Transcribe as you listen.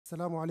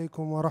السلام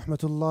عليكم ورحمة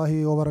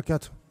الله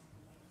وبركاته.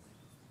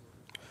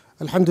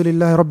 الحمد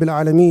لله رب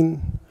العالمين،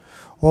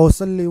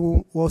 وأصلي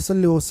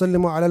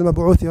وأسلم على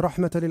المبعوث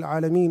رحمة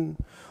للعالمين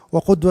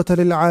وقدوة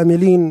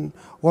للعاملين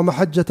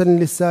ومحجة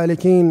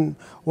للسالكين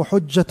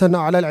وحجة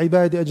على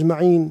العباد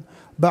أجمعين.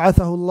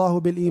 بعثه الله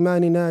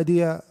بالإيمان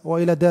ناديا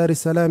وإلى دار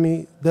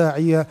السلام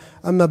داعيا.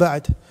 أما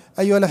بعد.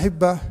 أيها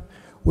الأحبة,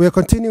 we are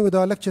continuing with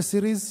our lecture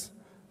series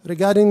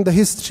regarding the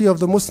history of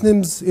the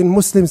Muslims in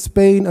Muslim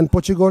Spain and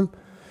Portugal,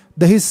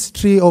 the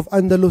history of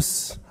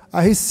Andalus,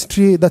 a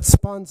history that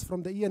spans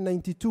from the year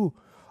 92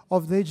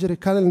 of the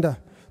Hijri calendar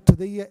to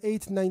the year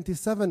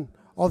 897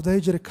 of the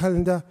Hijri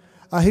calendar,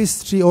 a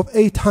history of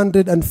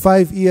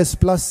 805 years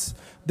plus.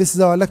 This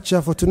is our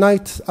lecture for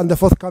tonight and the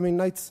forthcoming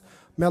nights.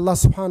 May Allah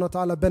subhanahu wa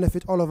ta'ala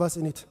benefit all of us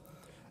in it.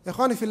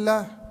 Ikhwani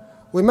fillah,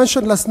 we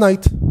mentioned last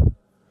night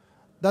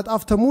that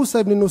after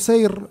Musa ibn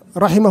Nusayr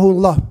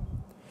rahimahullah,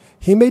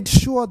 he made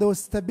sure there was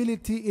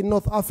stability in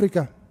North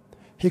Africa.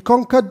 He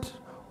conquered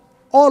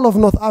all of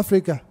North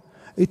Africa.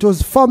 It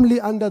was firmly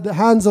under the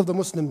hands of the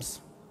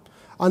Muslims.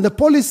 And the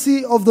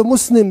policy of the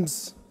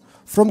Muslims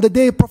from the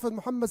day Prophet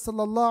Muhammad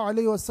sallallahu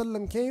alayhi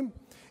wasallam came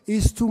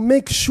is to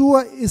make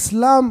sure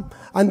Islam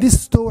and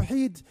this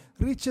Tawheed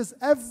reaches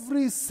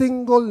every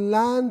single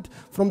land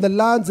from the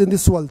lands in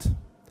this world.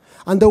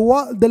 And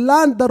the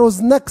land that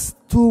was next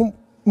to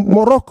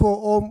Morocco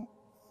or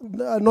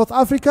North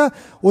Africa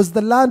was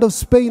the land of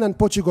Spain and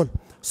Portugal.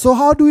 So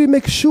how do we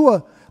make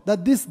sure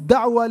that this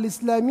Da'wah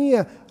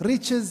al-Islamiyya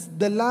reaches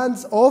the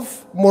lands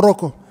of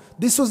Morocco?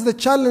 This was the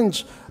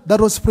challenge that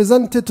was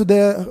presented to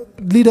the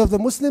leader of the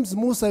Muslims,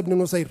 Musa ibn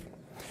Nusayr.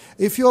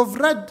 If you have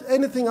read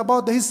anything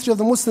about the history of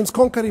the Muslims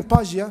conquering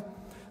Persia,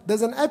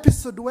 there's an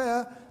episode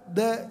where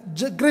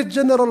the great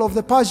general of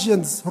the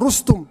Persians,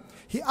 Rustum,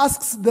 he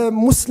asks the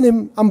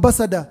Muslim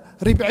ambassador,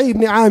 Rib'i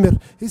ibn Amir,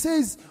 he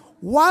says,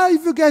 why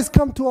have you guys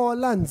come to our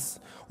lands?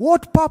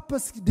 What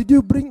purpose did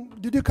you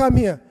come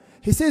here?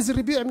 He says,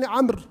 Rib'i ibn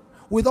Amr,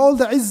 with all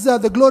the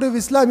izzah, the glory of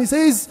Islam, he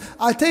says,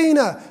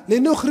 أتينا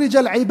لنخرج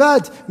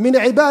العباد من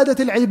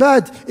عبادة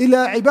العباد إلى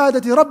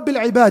عبادة رب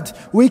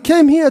العباد. We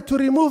came here to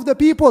remove the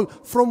people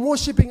from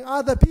worshipping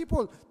other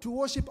people to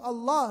worship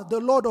Allah, the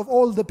Lord of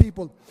all the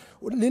people.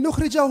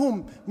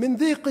 لنخرجهم من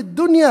ضيق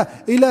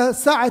الدنيا إلى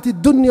سعة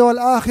الدنيا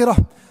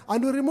والآخرة.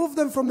 And we remove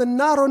them from the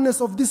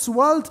narrowness of this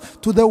world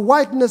to the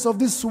wideness of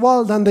this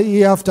world and the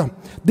hereafter.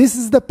 This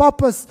is the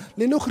purpose.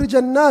 لنخرج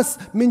الناس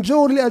من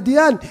جور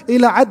الأديان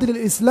إلى عدل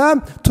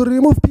الإسلام. To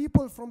remove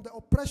people from the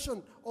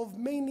oppression of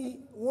many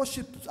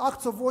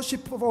acts of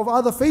worship of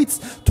other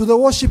faiths to the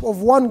worship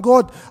of one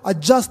God, a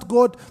just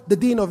God, the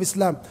deen of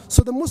Islam.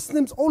 So the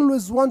Muslims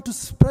always want to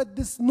spread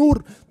this nur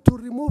to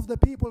remove the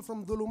people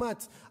from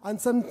dhulumat. And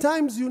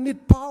sometimes you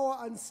need power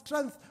and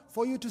strength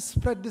for you to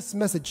spread this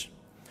message.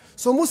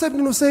 So Musa ibn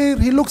Nusayr,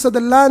 he looks at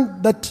the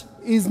land that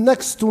is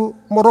next to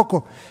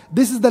Morocco.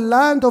 This is the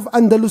land of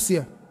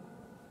Andalusia.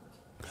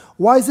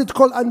 Why is it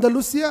called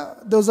Andalusia?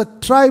 There was a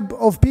tribe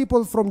of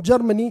people from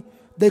Germany.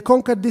 They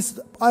conquered this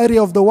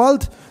area of the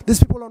world. These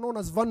people are known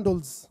as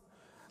Vandals.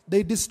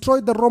 They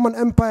destroyed the Roman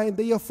Empire in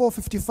the year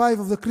 455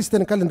 of the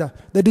Christian calendar.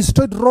 They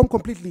destroyed Rome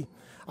completely.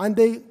 And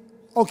they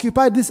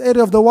occupied this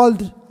area of the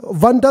world,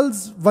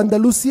 Vandals,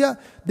 Vandalusia.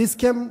 This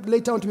came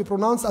later on to be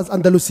pronounced as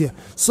Andalusia.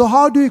 So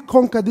how do we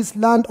conquer this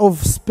land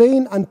of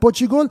Spain and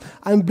Portugal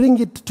and bring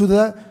it to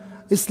the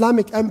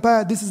Islamic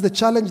Empire? This is the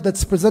challenge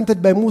that's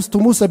presented by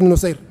Musa ibn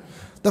Nusayr.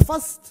 The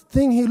first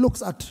thing he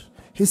looks at,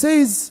 he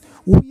says,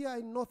 we are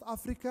in North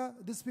Africa,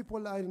 these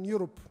people are in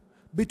Europe.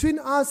 Between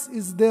us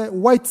is the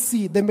White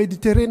Sea, the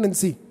Mediterranean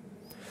Sea.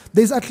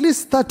 There's at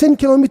least 13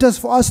 kilometers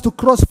for us to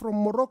cross from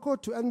Morocco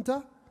to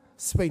enter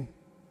Spain.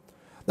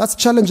 That's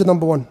challenge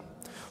number one.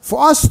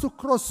 For us to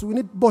cross, we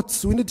need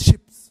boats, we need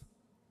ships.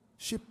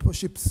 Ship or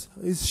ships?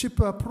 Is ship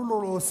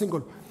plural or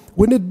single?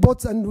 We need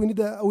boats and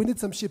we need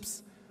some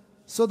ships.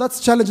 So that's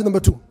challenge number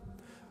two.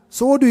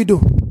 So what do we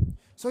do?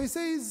 So he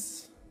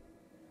says,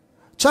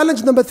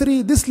 challenge number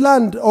three, this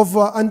land of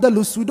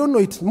Andalus, we don't know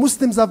it.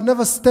 Muslims have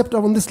never stepped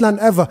on this land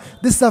ever.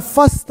 This is the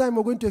first time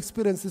we're going to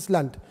experience this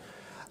land.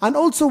 And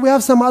also we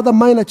have some other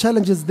minor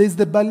challenges. There's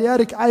the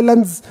Balearic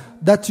Islands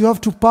that you have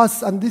to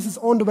pass, and this is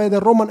owned by the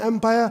Roman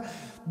Empire.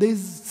 There's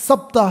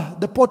Sabta,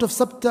 the port of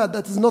Sabta,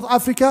 that is North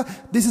Africa.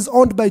 This is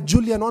owned by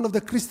Julian, one of the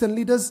Christian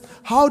leaders.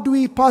 How do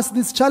we pass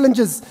these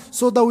challenges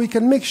so that we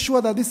can make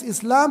sure that this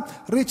Islam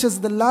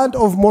reaches the land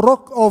of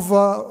Morocco,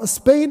 of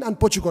Spain and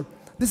Portugal?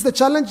 This is the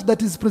challenge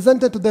that is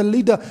presented to the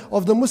leader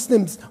of the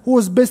Muslims who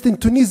was based in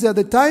Tunisia at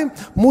the time,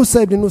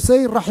 Musa ibn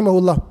Nusayr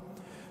rahimahullah.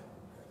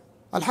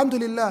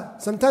 Alhamdulillah,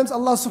 sometimes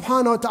Allah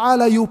subhanahu wa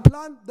ta'ala, you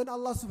plan, then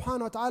Allah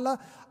subhanahu wa ta'ala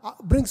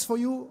brings for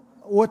you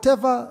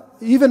whatever,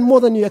 even more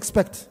than you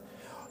expect.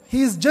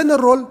 His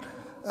general,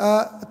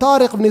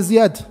 Tariq ibn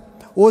Ziyad,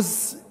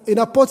 was in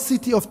a port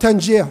city of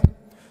Tangier.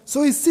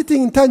 So he's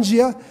sitting in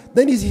Tangier,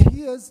 then he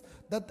hears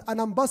that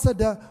an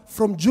ambassador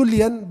from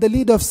Julian, the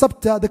leader of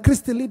Sabta, the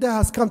Christian leader,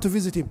 has come to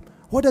visit him.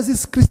 What does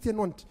this Christian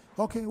want?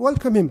 Okay,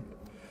 welcome him.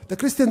 The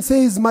Christian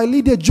says, my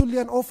leader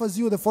Julian offers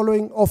you the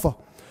following offer.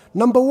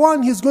 Number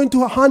one, he's going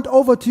to hand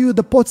over to you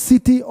the port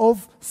city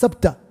of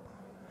Sabta.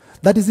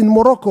 That is in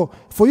Morocco.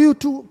 For you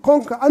to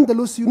conquer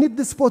Andalus, you need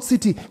this port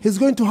city. He's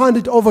going to hand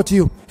it over to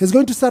you. He's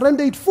going to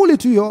surrender it fully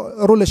to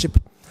your rulership.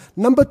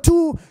 Number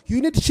two,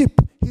 you need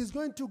ship. He's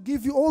going to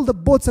give you all the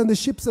boats and the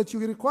ships that you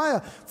require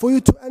for you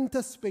to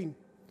enter Spain.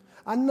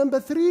 And number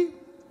three,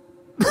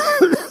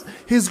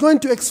 he's going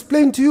to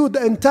explain to you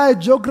the entire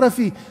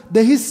geography,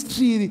 the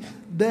history,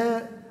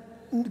 the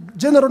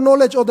general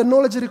knowledge or the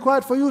knowledge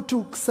required for you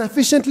to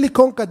sufficiently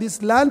conquer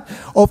this land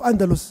of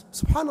Andalus.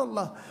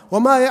 Subhanallah.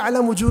 وَمَا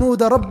يَعْلَمُ جُنُودَ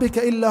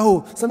رَبِّكَ إِلَّا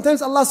هُ.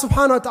 Sometimes Allah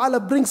subhanahu wa ta'ala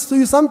brings to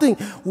you something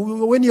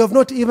when you have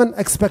not even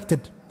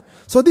expected.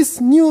 So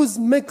this news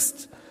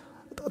makes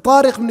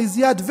Tariq ibn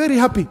Ziyad very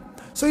happy.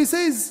 So he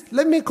says,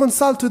 let me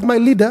consult with my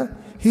leader.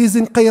 He is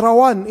in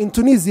Qayrawan in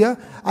Tunisia.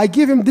 I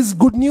give him this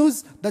good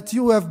news that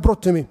you have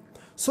brought to me.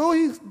 So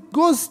he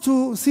goes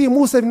to see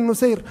Musa ibn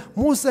Nusayr.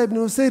 Musa ibn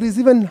Nusayr is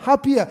even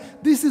happier.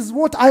 This is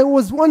what I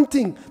was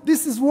wanting.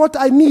 This is what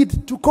I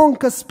need to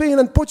conquer Spain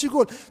and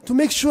Portugal, to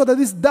make sure that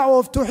this da'wah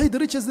of Tawheed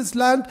reaches this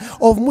land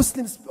of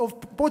Muslims of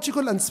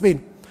Portugal and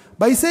Spain.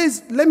 But he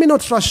says, let me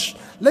not rush.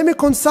 Let me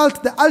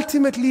consult the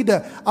ultimate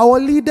leader, our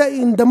leader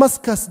in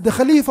Damascus, the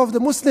Khalifa of the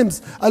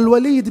Muslims,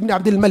 Al-Walid ibn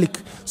Abdul Malik.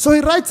 So he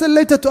writes a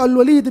letter to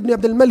Al-Walid ibn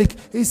Abdul Malik.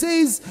 He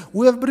says,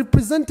 we have been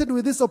presented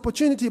with this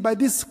opportunity by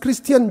this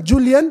Christian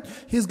Julian.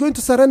 He's going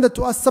to surrender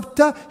to us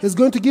Sabta. He's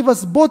going to give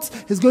us boats.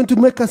 He's going to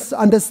make us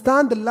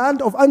understand the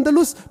land of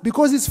Andalus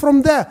because he's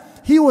from there.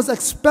 He was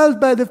expelled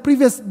by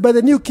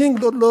the new king,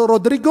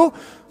 Rodrigo.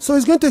 So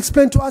he's going to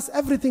explain to us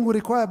everything we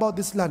require about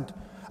this land.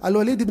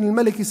 Al-Walid ibn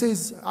Malik, he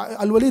says,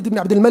 Al-Walid ibn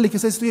Abdul Malik, he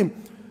says to him,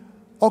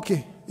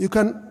 okay, you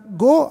can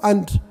go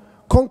and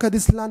conquer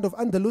this land of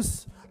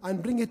Andalus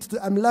and bring it to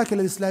Amlak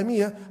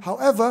al-Islamiyya.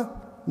 However,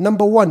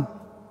 number one,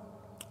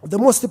 the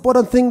most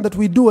important thing that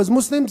we do as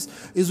Muslims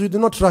is we do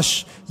not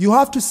rush. You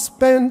have to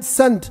send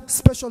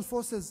special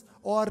forces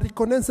or a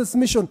reconnaissance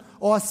mission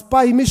or a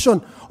spy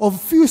mission of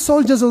few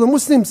soldiers of the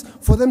Muslims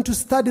for them to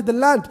study the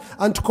land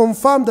and to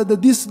confirm that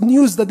this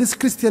news that this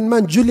Christian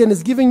man Julian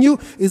is giving you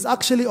is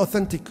actually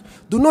authentic.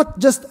 Do not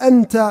just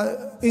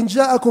enter. إن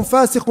جاءكم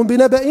فاسق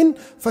بنبأ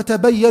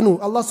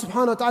فتبينوا. Allah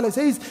subhanahu wa ta'ala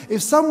says,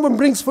 if someone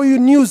brings for you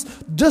news,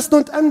 just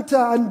don't enter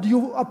and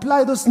you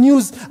apply those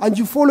news and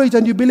you follow it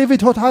and you believe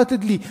it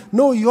wholeheartedly.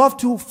 No, you have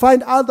to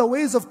find other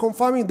ways of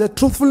confirming the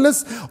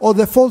truthfulness or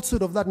the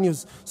falsehood of that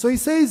news. So he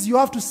says you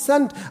have to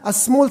send a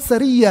small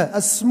Sariya,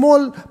 a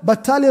small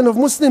battalion of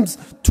Muslims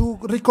to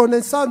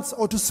reconnaissance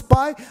or to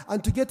spy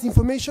and to get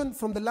information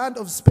from the land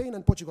of Spain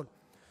and Portugal.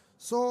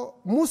 So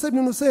Musa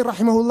ibn Nusayr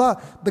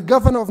rahimahullah, the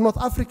governor of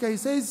North Africa, he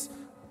says,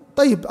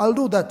 Tayyib, I'll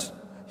do that.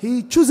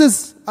 He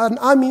chooses an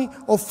army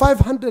of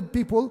 500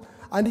 people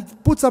and he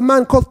puts a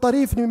man called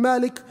Tarif ibn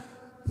Malik.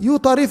 You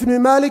Tarif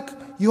ibn Malik,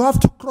 you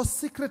have to cross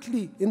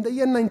secretly in the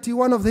year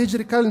 91 of the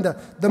Hijri calendar,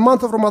 the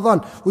month of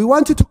Ramadan. We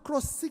want you to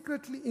cross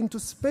secretly into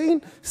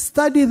Spain,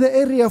 study the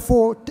area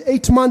for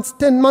 8 months,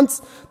 10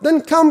 months,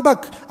 then come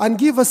back and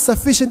give us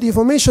sufficient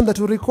information that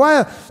we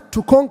require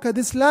to conquer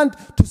this land,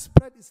 to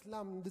spread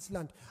Islam in this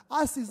land.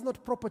 Us is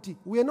not property.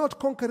 We are not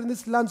conquering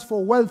these lands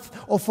for wealth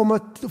or for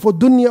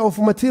dunya or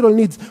for material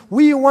needs.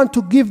 We want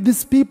to give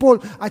these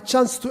people a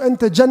chance to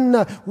enter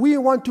Jannah. We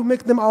want to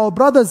make them our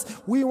brothers.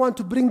 We want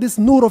to bring this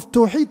nur of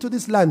Tawheed to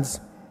these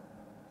lands.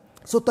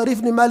 So Tarif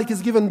ibn Malik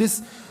is given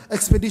this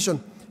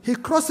expedition. He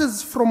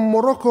crosses from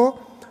Morocco,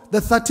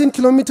 the 13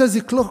 kilometers, he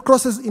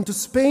crosses into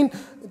Spain.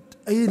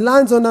 He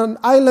lands on an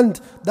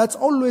island that's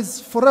always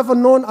forever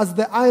known as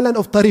the island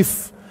of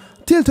Tarif.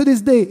 Till to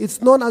this day,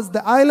 it's known as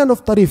the island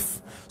of Tarif.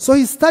 So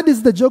he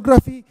studies the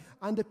geography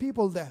and the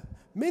people there.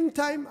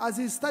 Meantime, as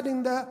he's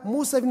studying there,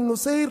 Musa ibn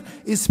Nusayr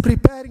is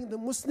preparing the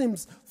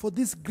Muslims for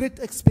this great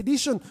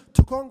expedition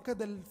to conquer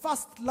the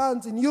vast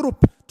lands in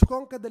Europe, to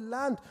conquer the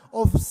land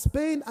of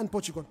Spain and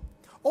Portugal.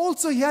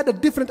 Also, he had a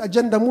different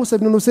agenda, Musa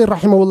ibn Nusayr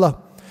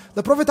rahimahullah.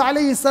 The Prophet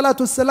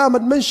ﷺ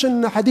had mentioned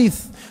in a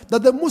hadith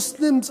that the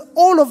Muslims,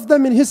 all of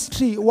them in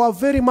history, were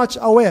very much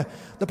aware.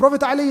 The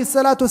Prophet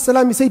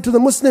ﷺ, he said to the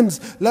Muslims,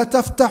 لا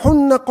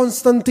تفتحن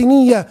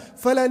قسطنطينية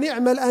فلا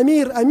نعم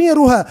الأمير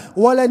أميرها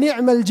ولا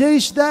نعم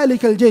الجيش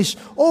ذلك الجيش.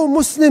 O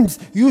Muslims,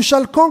 you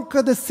shall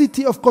conquer the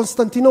city of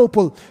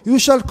Constantinople. You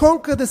shall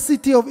conquer the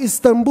city of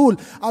Istanbul.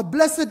 A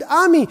blessed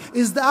army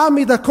is the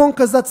army that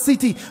conquers that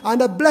city.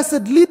 And a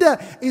blessed leader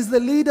is the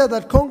leader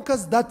that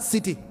conquers that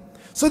city.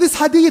 So this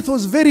hadith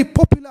was very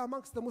popular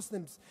amongst the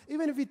Muslims.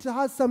 Even if it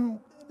has some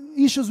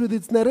issues with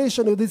its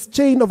narration, with its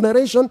chain of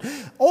narration,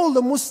 all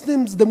the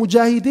Muslims, the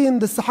Mujahideen,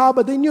 the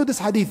Sahaba, they knew this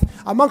hadith.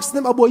 Amongst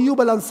them Abu Ayyub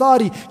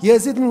al-Ansari,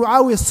 Yazid ibn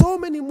Muawiyah. So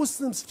many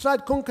Muslims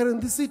tried conquering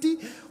this city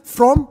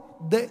from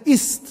the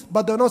east,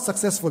 but they're not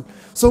successful.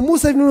 So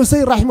Musa ibn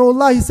Nusayr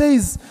rahimahullah, he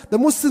says, the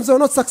Muslims are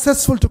not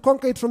successful to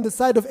conquer it from the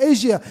side of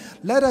Asia.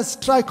 Let us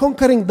try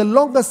conquering the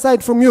longer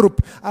side from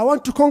Europe. I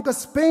want to conquer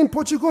Spain,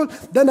 Portugal,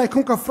 then I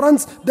conquer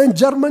France, then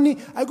Germany.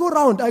 I go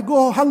around, I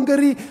go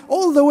Hungary,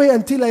 all the way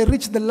until I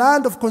reach the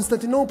land of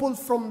Constantinople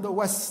from the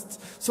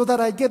west, so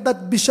that I get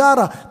that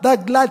bishara,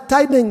 that glad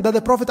tidings that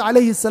the Prophet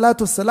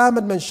ﷺ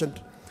had mentioned.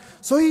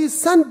 So he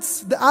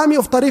sends the army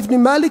of Tarif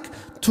ibn Malik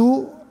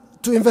to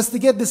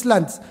investigate this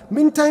land.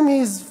 Meantime, he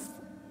is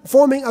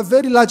forming a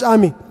very large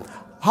army.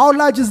 How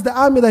large is the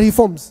army that he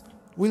forms?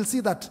 We'll see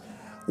that.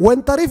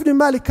 When Tarif ibn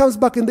Malik comes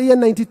back in the year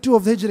 92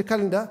 of the Hijri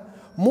calendar,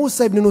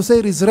 Musa ibn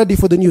Nusayr is ready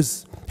for the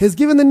news. He's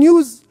given the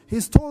news,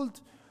 he's told,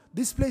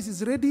 this place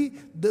is ready.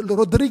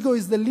 Rodrigo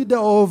is the leader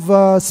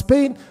of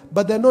Spain,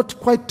 but they're not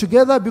quite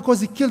together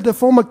because he killed the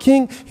former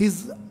king. He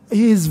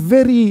is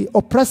very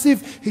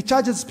oppressive. He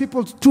charges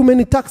people too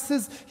many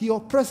taxes. He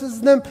oppresses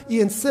them.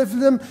 He enslaves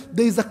them.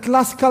 There is a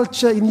class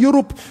culture in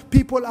Europe.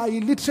 People are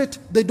illiterate.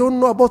 They don't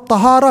know about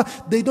tahara.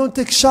 They don't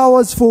take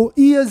showers for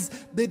years.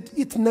 They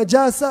eat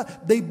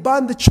najasa. They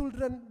ban the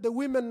children, the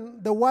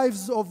women, the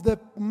wives of the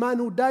man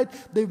who died.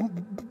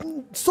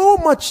 So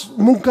much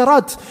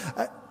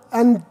munkarat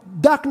and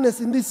darkness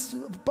in this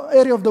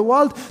area of the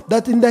world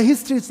that in the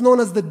history it's known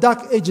as the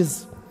Dark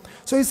Ages.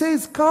 So he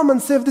says, come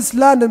and save this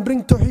land and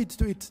bring Tawheed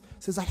to it.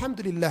 He says,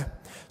 Alhamdulillah.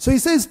 So he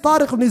says,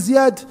 Tariq ibn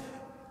Ziyad,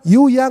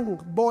 you young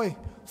boy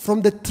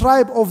from the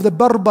tribe of the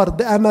Berber,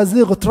 the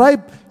Amazigh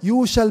tribe,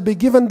 you shall be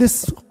given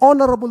this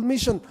honorable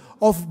mission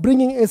of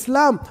bringing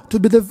Islam, to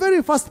be the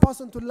very first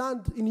person to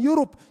land in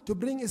Europe, to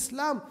bring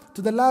Islam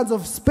to the lands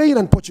of Spain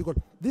and Portugal.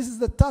 This is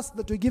the task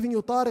that we're giving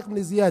you, Tariq ibn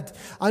Ziyad.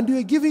 And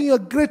we're giving you a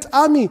great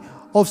army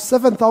of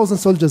 7,000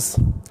 soldiers.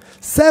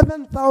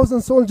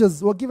 7,000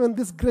 soldiers were given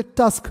this great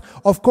task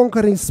of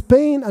conquering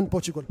Spain and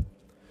Portugal.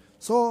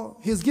 So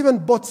he's given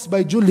boats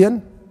by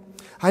Julian,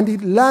 and he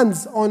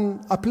lands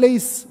on a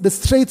place, the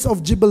Straits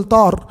of Jabal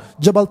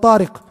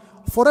Tariq,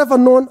 forever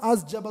known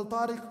as Jabal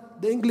Tariq.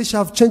 The English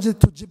have changed it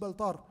to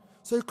Gibraltar.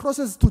 So he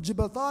crosses to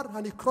Gibraltar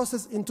and he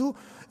crosses into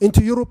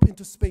Europe,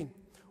 into Spain.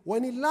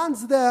 When he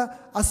lands there,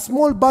 a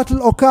small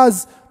battle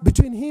occurs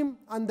between him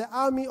and the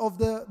army of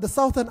the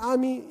Southern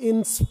Army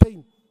in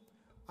Spain.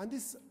 And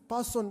this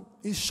person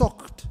is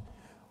shocked.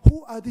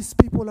 Who are these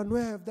people and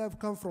where have they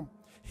come from?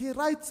 He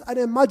writes an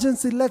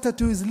emergency letter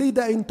to his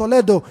leader in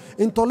Toledo,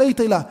 in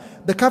Toledo,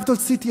 the capital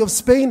city of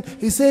Spain.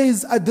 He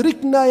says,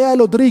 Adrikna ya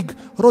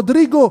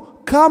Rodrigo,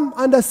 come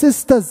and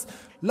assist us.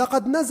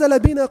 لقد نزل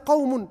بنا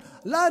قوم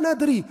لا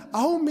ندري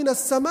أهم من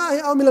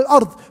السماء أو من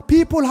الأرض.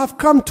 People have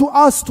come to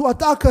us to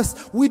attack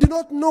us. We do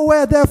not know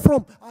where they're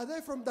from. Are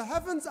they from the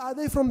heavens? Are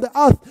they from the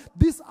earth?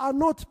 These are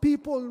not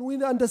people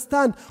we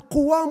understand.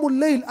 قوام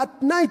الليل.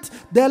 At night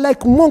they're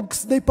like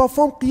monks. They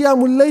perform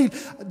قيام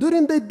الليل.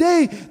 During the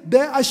day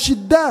they are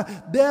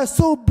shidda. They are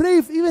so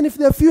brave. Even if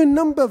they're few in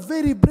number,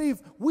 very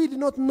brave. We do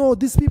not know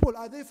these people.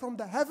 Are they from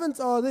the heavens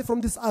or are they from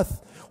this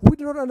earth? We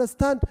do not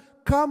understand.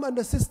 Come and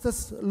assist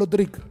us,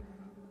 Rodrigo.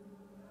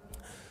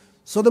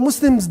 So the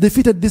Muslims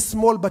defeated this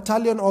small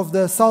battalion of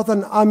the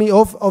Southern Army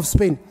of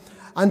Spain,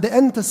 and they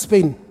enter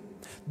Spain.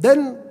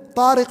 Then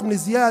Tariq ibn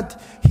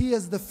Ziyad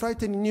hears the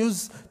frightening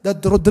news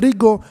that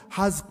Rodrigo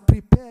has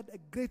prepared a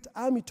great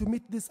army to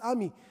meet this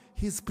army.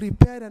 He's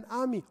prepared an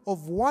army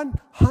of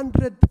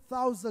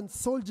 100,000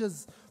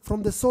 soldiers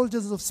from the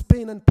soldiers of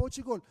Spain and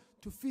Portugal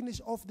to finish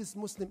off this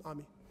Muslim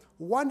army.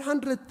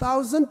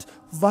 100,000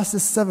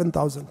 versus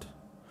 7,000.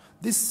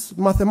 This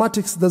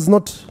mathematics does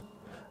not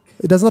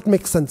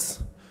make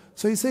sense.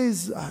 So he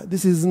says,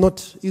 this is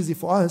not easy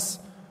for us.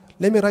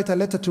 Let me write a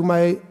letter to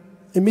my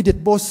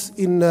immediate boss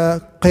in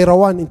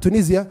Qayrawan in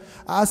Tunisia,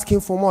 asking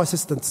for more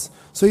assistance.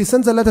 So he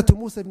sends a letter to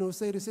Musa ibn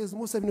Nusayr. He says,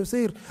 Musa ibn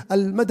Nusayr,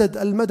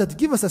 al-madad,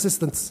 give us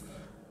assistance.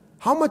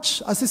 How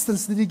much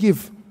assistance did he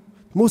give?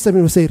 Musa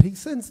ibn Nusayr, he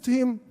sends to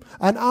him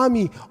an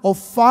army of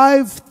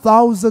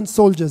 5,000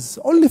 soldiers,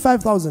 only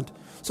 5,000.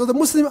 So the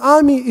Muslim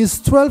army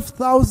is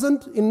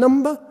 12,000 in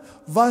number,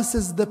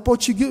 versus the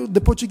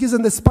Portuguese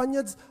and the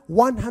Spaniards,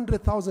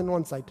 100,000 on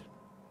one side.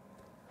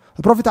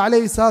 The Prophet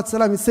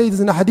ﷺ says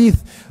in a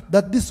hadith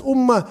that this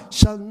ummah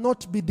shall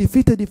not be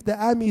defeated if the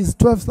army is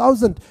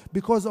 12,000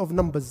 because of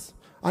numbers.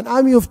 An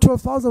army of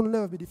 12,000 will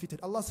never be defeated.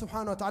 Allah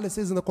subhanahu wa ta'ala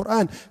says in the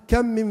Quran,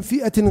 كَم مِّن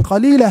فِئَةٍ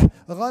قَلِيلَةٍ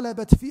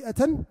غَلَبَتْ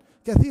فِئَةً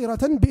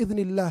كَثِيرَةً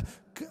بِإِذْنِ اللَّهِ.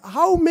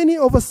 How many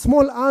of a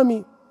small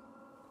army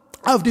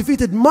have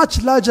defeated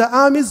much larger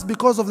armies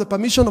because of the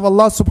permission of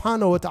Allah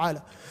subhanahu wa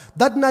ta'ala?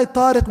 That night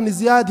Tariq ibn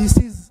Ziyad,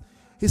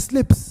 he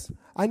sleeps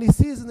and he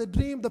sees in a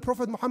dream the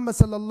Prophet Muhammad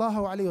sallallahu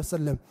alayhi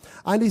wasallam,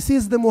 and he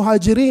sees the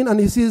Muhajirin and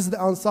he sees the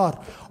Ansar.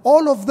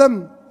 All of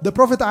them, the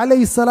Prophet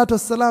alayhi salatu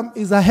wasallam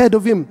is ahead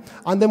of him,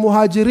 and the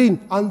Muhajirin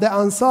and the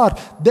Ansar,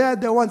 they're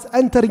the ones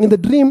entering in the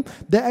dream.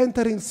 They're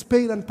entering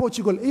Spain and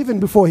Portugal even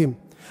before him.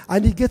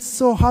 And he gets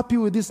so happy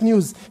with this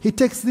news. He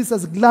takes this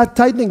as glad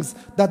tidings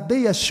that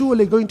they are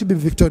surely going to be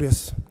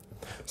victorious.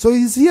 So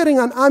he's hearing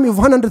an army of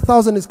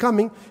 100,000 is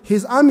coming.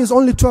 His army is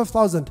only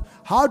 12,000.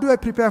 How do I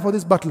prepare for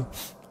this battle?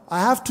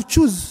 I have to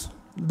choose.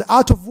 The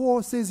art of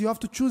war says you have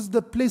to choose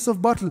the place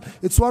of battle.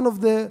 It's one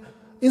of the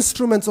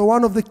instruments or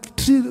one of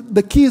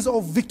the keys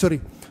of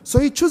victory. So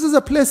he chooses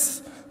a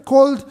place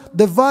called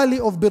the Valley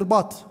of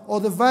Birbat or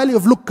the Valley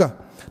of Lucca.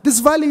 This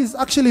valley is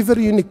actually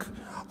very unique.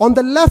 On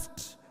the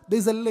left,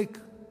 there's a lake.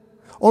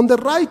 On the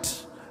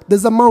right,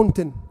 there's a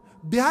mountain.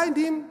 Behind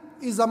him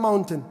is a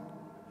mountain.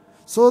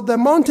 So the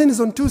mountain is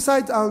on two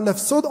sides and left.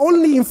 So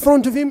only in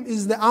front of him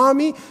is the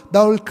army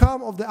that will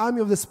come of the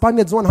army of the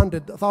Spaniards,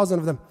 100,000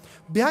 of them.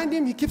 Behind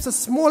him, he keeps a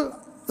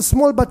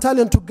small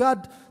battalion to guard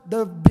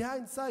the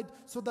behind side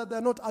so that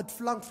they're not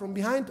outflanked from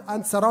behind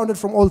and surrounded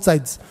from all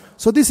sides.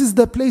 So this is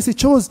the place he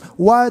chose,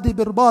 Wadi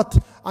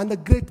Birbat. And the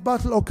great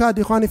battle occurred,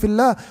 Ikhwani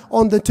Fillah,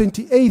 on the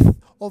 28th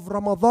of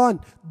Ramadan,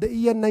 the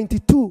year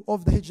 92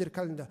 of the Hijr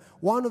calendar.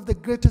 One of the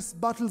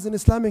greatest battles in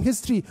Islamic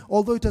history,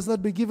 although it has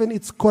not been given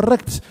its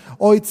correct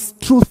or its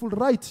truthful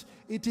right.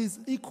 It is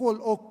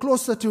equal or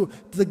closer to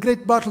the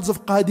great battles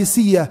of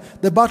Qadisiyah.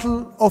 The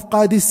battle of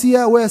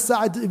Qadisiyah, where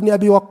Sa'ad ibn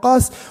Abi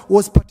Waqqas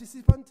was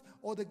participant,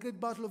 or the great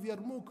battle of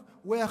Yarmouk,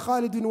 where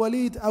Khalid bin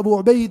Walid, Abu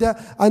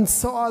Ubaidah, and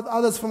so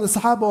others from the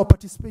Sahaba were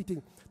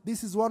participating.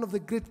 This is one of the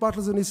great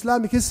battles in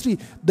Islamic history,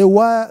 the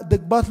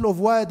battle of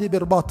Wadi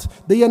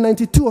Birbat, the year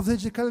 92 of the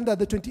Hijri calendar,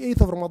 the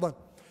 28th of Ramadan.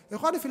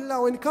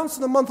 When it comes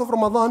to the month of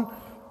Ramadan,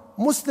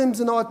 Muslims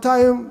in our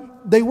time,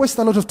 they waste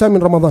a lot of time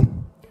in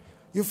Ramadan.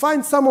 You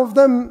find some of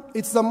them,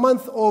 it's the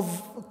month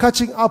of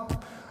catching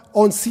up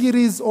on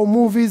series or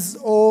movies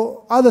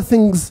or other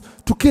things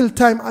to kill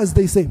time, as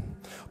they say.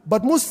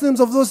 But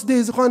Muslims of those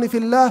days, Ikhwani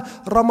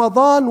Fillah,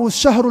 Ramadan was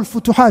Shahrul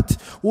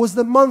Futuhat, was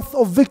the month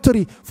of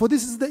victory. For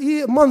this is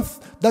the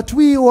month that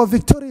we were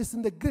victorious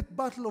in the great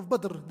battle of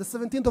Badr, the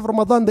 17th of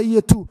Ramadan, the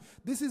year 2.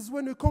 This is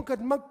when we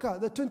conquered Mecca,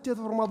 the 20th of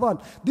Ramadan.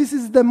 This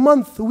is the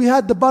month we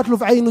had the battle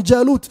of Ain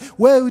Jalut,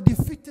 where we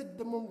defeated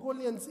the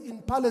Mongolians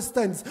in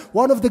Palestine.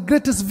 One of the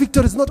greatest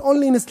victories, not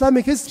only in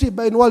Islamic history,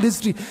 but in world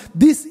history.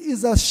 This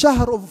is a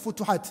Shahr of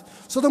Futuhat.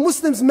 So the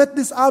Muslims met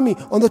this army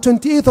on the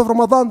 28th of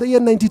Ramadan, the year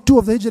 92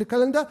 of the Hijri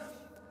calendar,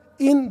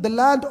 in the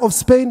land of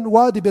Spain,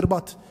 Wadi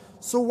Birbat.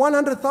 So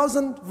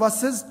 100,000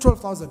 versus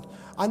 12,000.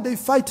 And they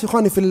fight,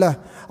 Ikhwani Fillah.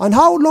 And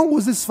how long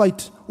was this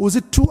fight? Was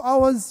it 2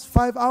 hours,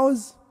 5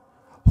 hours?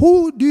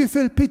 Who do you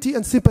feel pity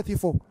and sympathy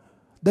for?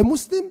 The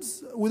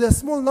Muslims with a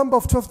small number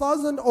of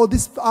 12,000 or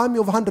this army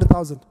of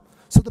 100,000?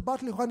 So the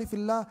battle, Ikhwani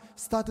Fillah,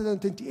 started on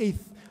the 28th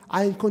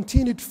and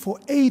continued for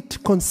 8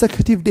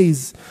 consecutive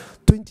days.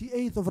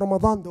 28th of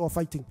Ramadan, they were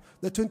fighting.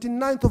 The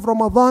 29th of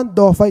Ramadan,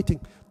 they were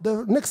fighting.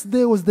 The next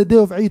day was the day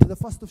of Eid, the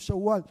 1st of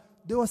Shawwal.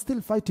 They were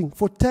still fighting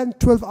for 10,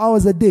 12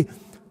 hours a day.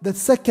 The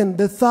 2nd,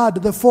 the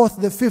 3rd, the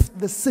 4th, the 5th,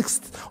 the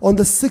 6th. On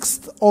the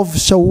 6th of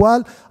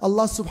Shawwal,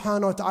 Allah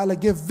subhanahu wa ta'ala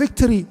gave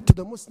victory to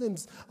the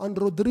Muslims.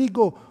 And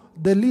Rodrigo,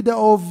 the leader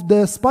of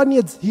the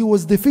Spaniards, he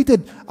was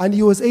defeated and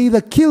he was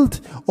either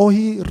killed or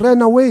he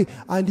ran away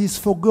and he's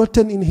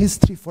forgotten in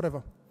history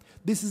forever.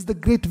 This is the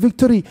great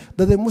victory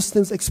that the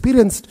Muslims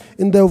experienced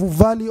in the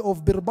valley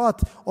of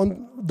Birbat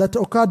that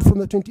occurred from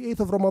the 28th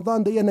of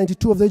Ramadan, the year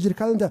 92 of the Hijri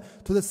calendar,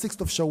 to the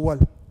 6th of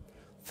Shawwal.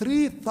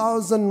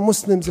 3,000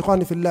 Muslims,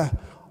 Ikhwani Fillah,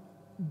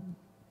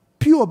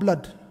 pure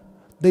blood,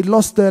 they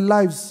lost their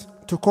lives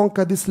to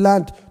conquer this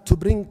land, to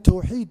bring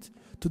Tawheed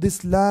to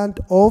this land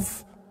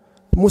of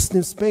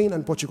Muslim Spain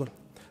and Portugal.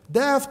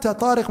 Thereafter,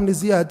 Tariq ibn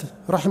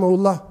Ziyad,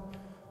 rahimahullah,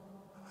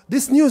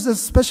 this news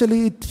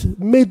especially, it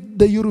made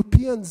the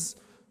Europeans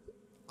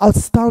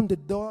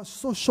astounded. They were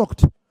so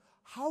shocked.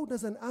 How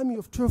does an army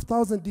of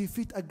 12,000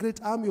 defeat a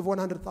great army of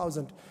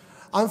 100,000?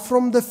 And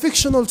from the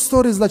fictional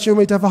stories that you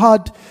might have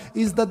heard,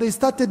 is that they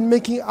started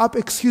making up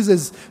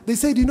excuses. They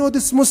said, you know,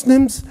 these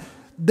Muslims,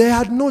 they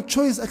had no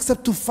choice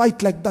except to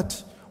fight like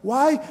that.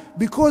 Why?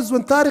 Because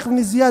when Tariq ibn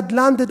Ziyad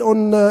landed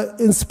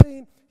in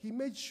Spain, he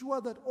made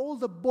sure that all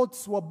the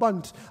boats were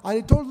burnt. And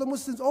he told the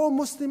Muslims, oh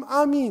Muslim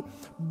army,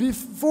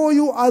 before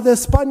you are the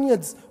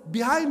Spaniards,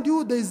 behind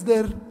you there is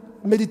the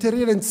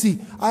Mediterranean Sea.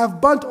 I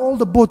have burnt all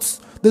the boats.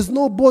 There's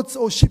no boats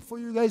or ship for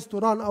you guys to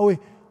run away.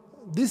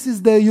 This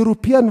is the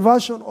European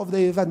version of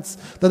the events.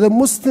 That the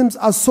Muslims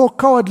are so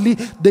cowardly,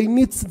 they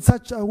need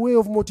such a way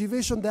of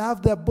motivation. They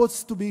have their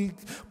boats to be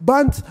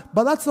burnt,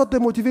 but that's not the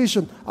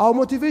motivation. Our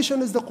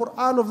motivation is the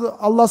Quran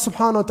of Allah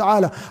subhanahu wa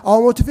ta'ala.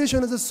 Our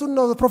motivation is the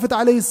Sunnah of the Prophet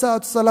alayhi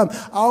salatu salam.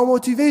 Our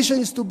motivation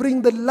is to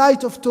bring the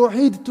light of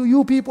Tawheed to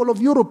you people of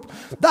Europe.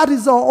 That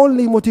is our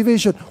only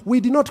motivation.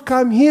 We did not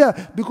come here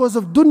because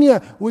of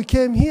dunya. We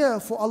came here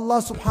for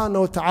Allah subhanahu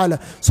wa ta'ala.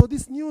 So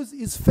this news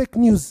is fake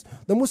news.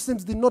 The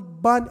Muslims did not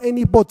burn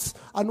any boats.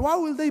 And why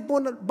will they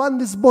burn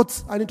these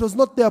boats? And it was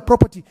not their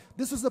property.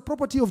 This was the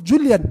property of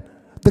Julian,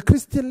 the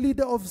Christian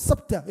leader of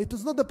Sabta. It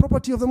was not the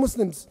property of the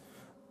Muslims.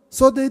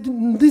 So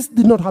this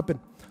did not happen.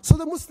 So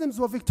the Muslims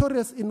were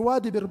victorious in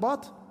Wadi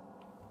Birbat.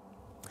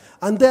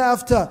 And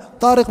thereafter,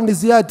 Tariq ibn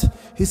Ziyad,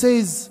 he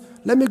says,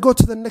 let me go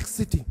to the next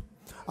city.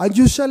 And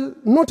you shall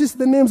notice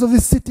the names of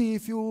this city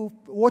if you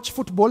watch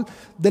football,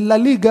 the La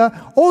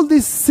Liga, all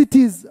these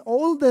cities,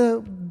 all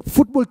the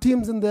football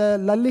teams in the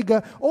La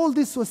Liga, all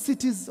these were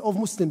cities of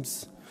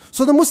Muslims.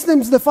 So the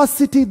Muslims, the first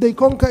city they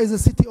conquer is the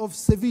city of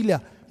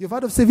Sevilla. You've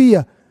heard of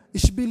Sevilla,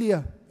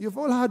 Ishbiliya. You've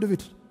all heard of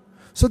it.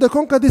 So they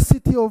conquer this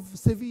city of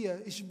Sevilla,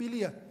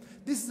 Ishbiliya.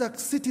 This is a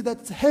city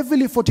that's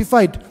heavily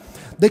fortified.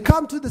 They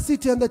come to the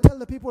city and they tell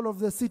the people of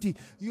the city,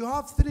 you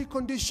have 3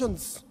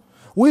 conditions.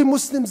 We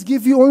Muslims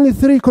give you only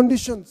 3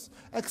 conditions.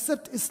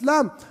 Accept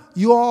Islam,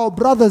 you are our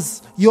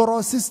brothers, you are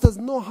our sisters,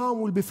 no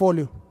harm will befall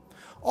you.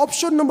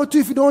 Option number 2,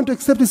 if you don't want to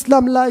accept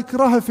Islam, la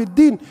ikraha fi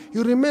din,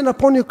 you remain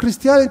upon your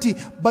Christianity.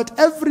 But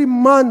every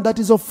man that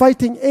is of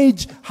fighting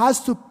age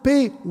has to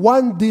pay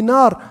 1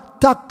 dinar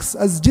tax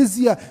as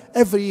jizya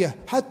every year.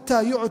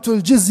 Hatta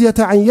yu'tul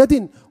jizyata an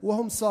yadin wa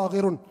hum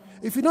saghirun.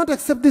 If you don't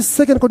accept this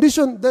second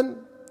condition, then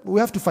we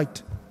have to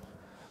fight.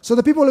 So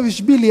the people of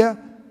Ishbilia,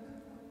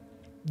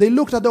 they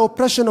looked at the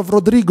oppression of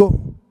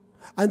Rodrigo,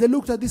 and they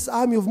looked at this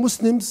army of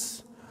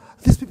Muslims.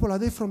 These people, are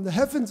they from the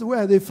heavens? Where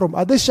are they from?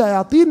 Are they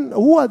shayateen?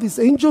 Who are these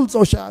angels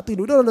or shayateen?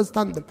 We don't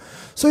understand them.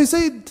 So he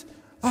said,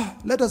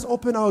 let us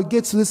open our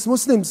gates to these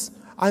Muslims.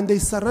 And they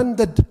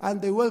surrendered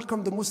and they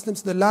welcomed the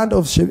Muslims to the land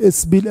of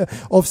Sevilla,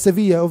 of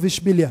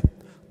Ishbilia.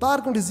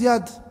 Tariq ibn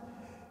Ziyad,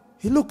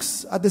 he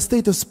looks at the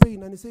state of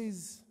Spain and he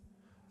says,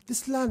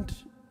 this land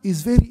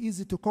is very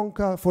easy to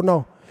conquer for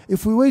now.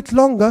 If we wait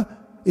longer,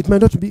 it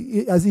might not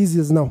be as easy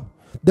as now.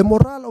 The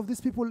morale of these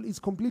people is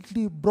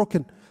completely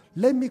broken.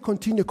 Let me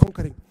continue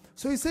conquering.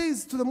 So he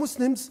says to the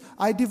Muslims,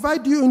 I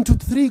divide you into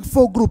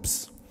 3-4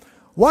 groups.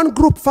 One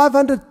group,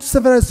 500 to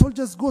 700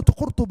 soldiers, go to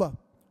Cordoba,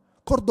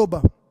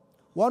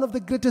 one of the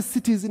greatest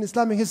cities in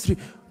Islamic history.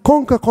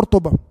 Conquer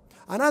Cordoba.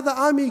 Another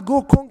army,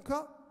 go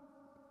conquer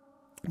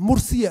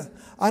Murcia.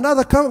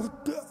 Another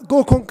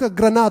go conquer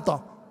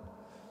Granada.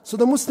 So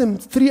the Muslim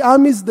 3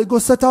 armies, they go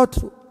set out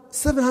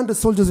 700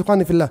 soldiers.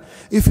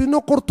 If you know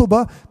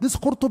Cordoba, this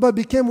Cordoba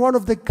became one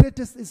of the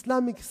greatest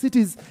Islamic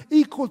cities,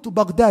 equal to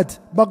Baghdad.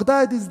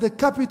 Baghdad is the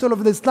capital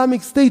of the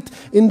Islamic State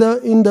in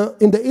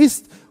the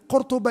east.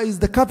 Cordoba is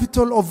the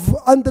capital of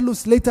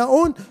Andalus later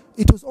on.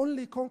 It was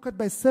only conquered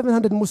by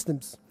 700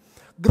 Muslims.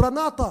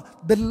 Granada,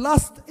 the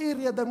last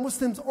area that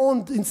Muslims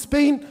owned in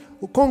Spain,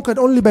 were conquered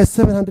only by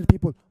 700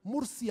 people.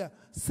 Murcia,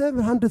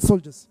 700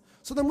 soldiers.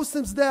 So the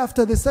Muslims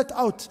thereafter, they set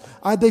out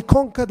and they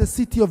conquered the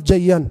city of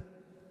Jayyan.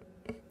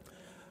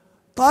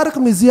 Tariq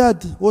ibn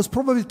Ziyad was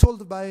probably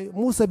told by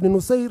Musa ibn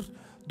Nusayr,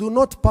 do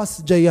not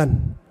pass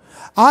Jayyan.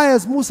 I,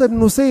 as Musa ibn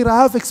Nusayr,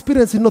 I have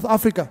experience in North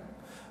Africa.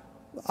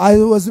 I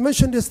was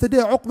mentioned yesterday,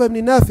 Uqba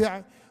ibn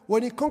Nafi',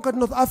 when he conquered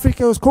North Africa,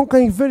 he was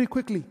conquering very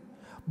quickly.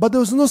 But there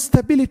was no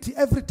stability.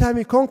 Every time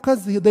he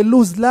conquers, they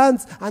lose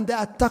lands and they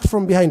are attacked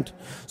from behind.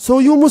 So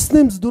you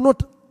Muslims, do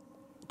not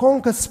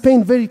conquer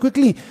Spain very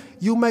quickly.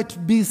 You might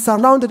be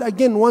surrounded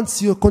again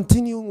once you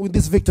continue with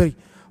this victory.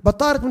 But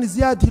Tariq ibn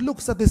Ziyad, he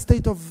looks at the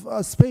state of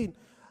Spain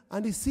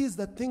and he sees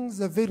that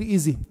things are very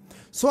easy.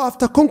 So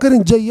after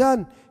conquering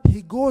Jayyan,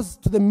 he goes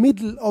to the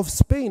middle of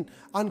Spain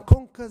and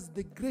conquers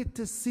the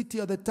greatest city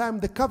at the time,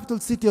 the capital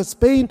city of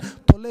Spain,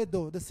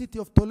 Toledo. The city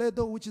of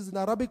Toledo, which is in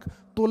Arabic,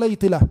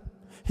 Tulaytila.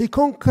 He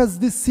conquers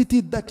this city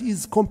that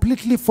is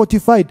completely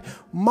fortified.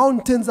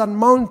 Mountains and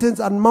mountains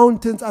and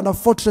mountains and a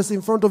fortress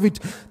in front of it.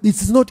 It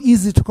is not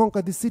easy to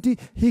conquer this city.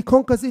 He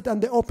conquers it and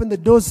they open the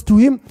doors to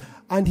him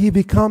and he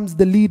becomes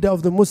the leader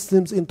of the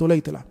Muslims in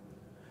Tulaytila.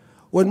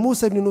 When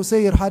Musa ibn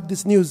Nusayr had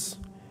this news,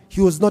 he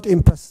was not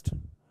impressed.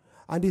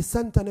 And he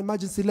sent an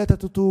emergency letter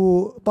to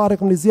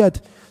Tariq ibn Ziyad.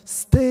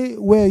 Stay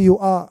where you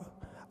are.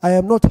 I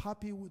am not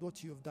happy with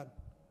what you have done.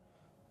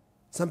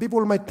 Some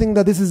people might think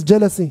that this is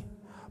jealousy.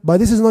 But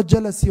this is not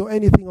jealousy or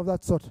anything of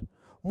that sort.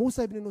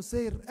 Musa ibn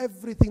Nusayr,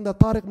 everything that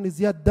Tariq ibn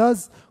Ziyad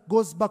does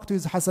goes back to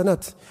his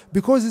hasanat.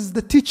 Because he's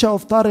the teacher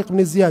of Tariq ibn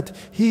Ziyad.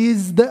 He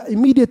is the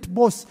immediate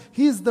boss.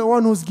 He is the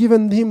one who's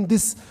given him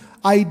this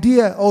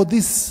idea or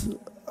this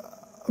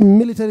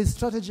military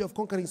strategy of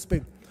conquering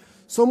Spain.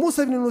 So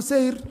Musa ibn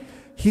Nusayr,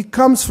 he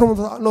comes from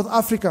North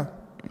Africa.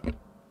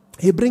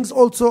 He brings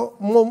also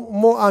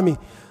more army.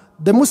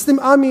 The Muslim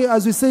army,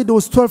 as we said, there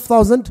was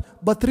 12,000,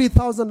 but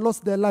 3,000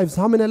 lost their lives.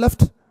 How many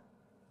left?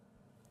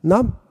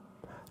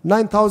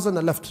 9,000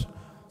 are left.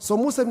 So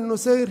Musa ibn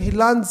Nusayr, he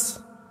lands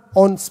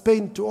on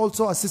Spain to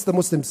also assist the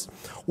Muslims.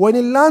 When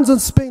he lands on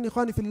Spain,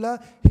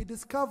 he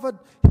discovered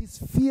his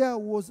fear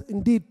was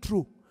indeed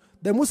true.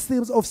 The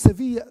Muslims of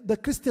Sevilla, the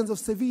Christians of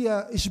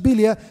Sevilla,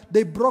 Ishbilia,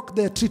 they broke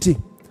their treaty.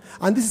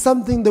 And this is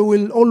something they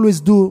will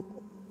always do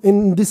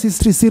in this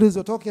history series.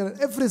 We're talking about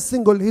every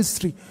single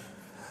history.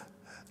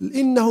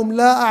 إِنَّهُمْ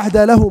لَا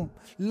أَعْدَ لَهُمْ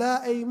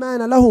La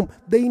aymana lahum.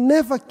 They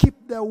never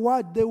keep their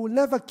word. They will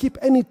never keep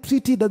any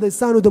treaty that they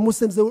sign with the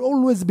Muslims. They will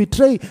always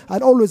betray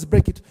and always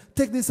break it.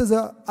 Take this as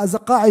a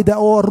qaida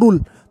or a rule.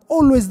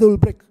 Always they will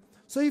break.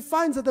 So he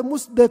finds that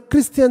the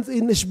Christians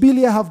in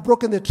Ishbilia have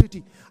broken the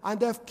treaty. And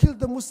they have killed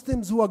the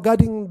Muslims who are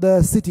guarding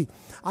the city.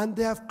 And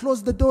they have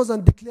closed the doors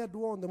and declared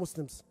war on the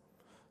Muslims.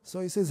 So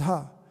he says,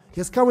 He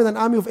has come with an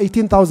army of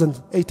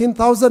 18,000.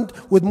 18,000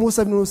 with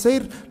Musa ibn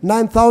Nusayr,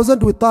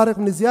 9,000 with Tariq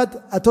ibn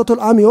Ziyad, a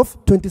total army of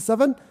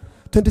 27,000.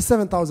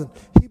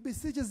 He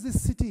besieges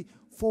this city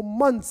for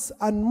months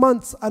and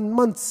months and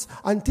months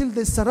until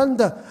they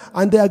surrender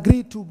and they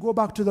agree to go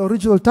back to the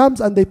original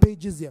terms and they pay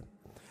jizya.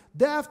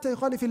 Thereafter,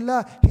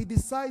 he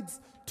decides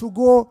to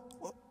go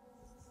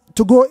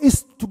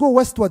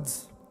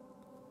westwards.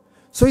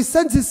 So he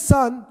sends his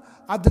son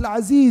Abdul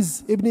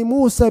Aziz ibn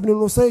Musa ibn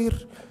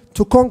Nusayr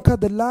to conquer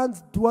the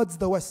land towards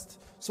the west.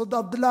 So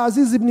Abdul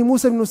Aziz ibn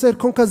Musa ibn Nusayr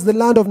conquers the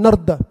land of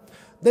Narda.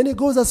 Then he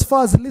goes as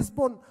far as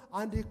Lisbon,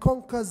 and he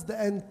conquers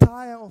the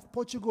entire of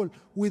Portugal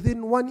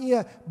within 1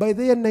 year. By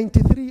the year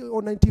 93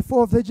 or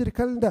 94 of the Hijri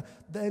calendar,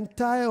 the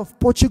entire of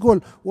Portugal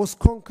was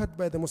conquered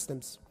by the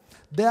Muslims.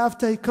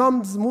 Thereafter he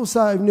comes,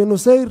 Musa ibn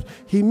Nusayr,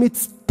 he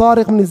meets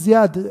Tariq ibn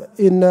Ziyad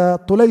in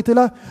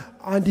Tulaytila,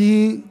 and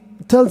he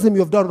tells him, you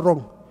have done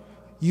wrong.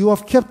 You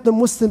have kept the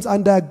Muslims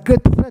under a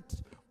great threat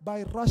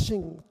by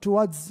rushing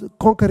towards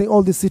conquering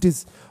all these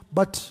cities.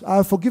 But I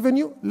have forgiven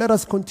you. Let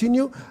us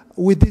continue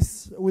with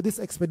this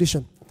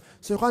expedition.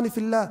 So,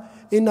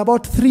 in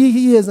about 3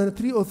 years and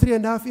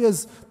 3.5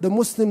 years, the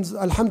Muslims,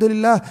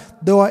 alhamdulillah,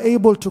 they were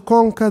able to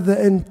conquer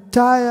the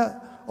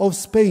entire of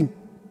Spain,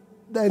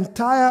 the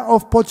entire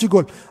of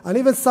Portugal, and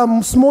even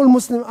some small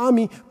Muslim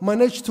army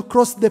managed to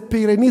cross the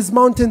Pyrenees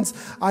mountains,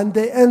 and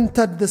they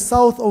entered the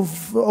south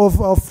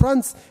of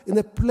France in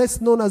a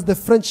place known as the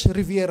French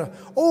Riviera.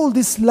 All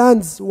these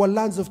lands were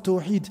lands of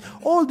Tawheed.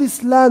 All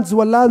these lands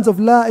were lands of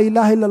La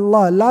ilaha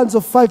illallah, lands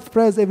of 5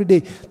 prayers every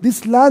day.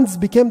 These lands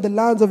became the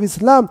lands of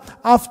Islam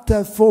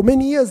after, for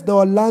many years, they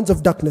were lands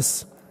of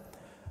darkness.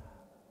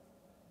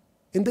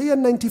 In the year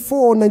 94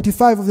 or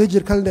 95 of the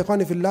Hijr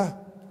calendar,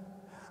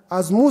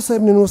 as Musa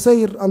ibn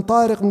Nusayr and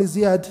Tariq ibn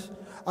Ziyad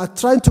are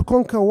trying to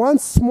conquer one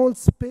small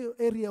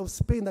area of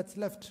Spain that's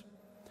left,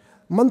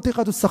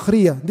 Mantiqatu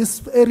Sakhriya.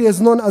 This area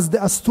is known as the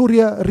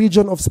Asturia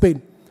region of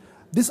Spain.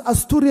 This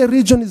Asturia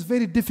region is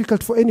very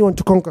difficult for anyone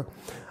to conquer.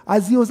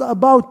 As he was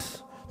about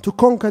to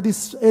conquer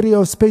this area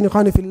of Spain,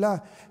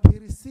 he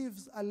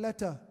receives a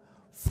letter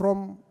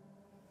from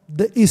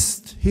the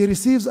east. He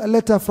receives a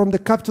letter from the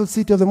capital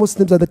city of the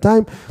Muslims at the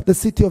time, the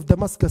city of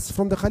Damascus,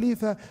 from the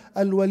Khalifa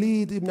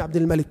Al-Walid ibn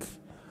Abdul Malik.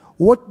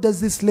 What does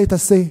this letter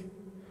say?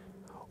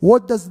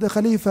 What does the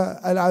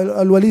Khalifa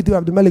Al-Walid ibn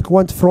Abdul Malik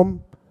want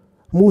from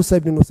Musa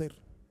ibn Nusayr?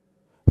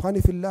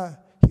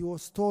 He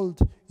was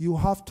told, you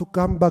have to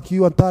come back,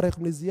 you and Tariq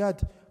ibn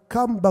Ziyad,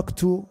 come back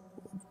to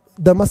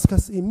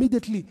Damascus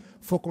immediately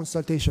for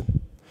consultation.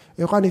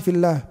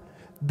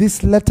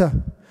 This letter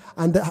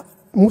and the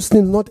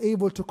Muslims not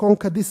able to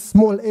conquer this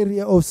small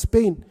area of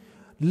Spain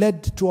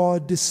led to our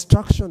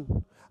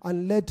destruction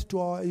and led to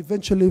our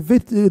eventual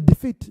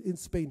defeat in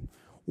Spain.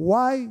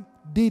 Why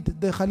did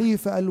the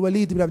Khalifa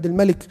Al-Walid ibn Abdul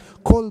Malik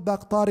call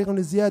back Tariq ibn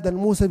Ziyad and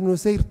Musa ibn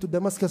Nusayr to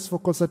Damascus for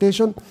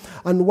consultation?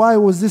 And why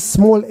was this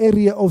small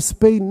area of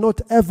Spain not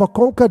ever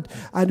conquered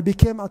and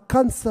became a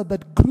cancer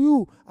that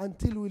grew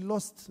until we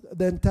lost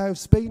the entire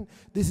Spain?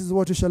 This is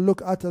what we shall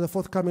look at the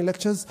forthcoming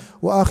lectures.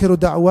 وآخر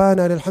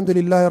دعوانا الحمد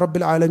لله رب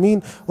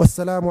العالمين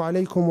والسلام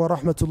عليكم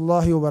ورحمة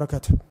الله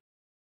وبركاته.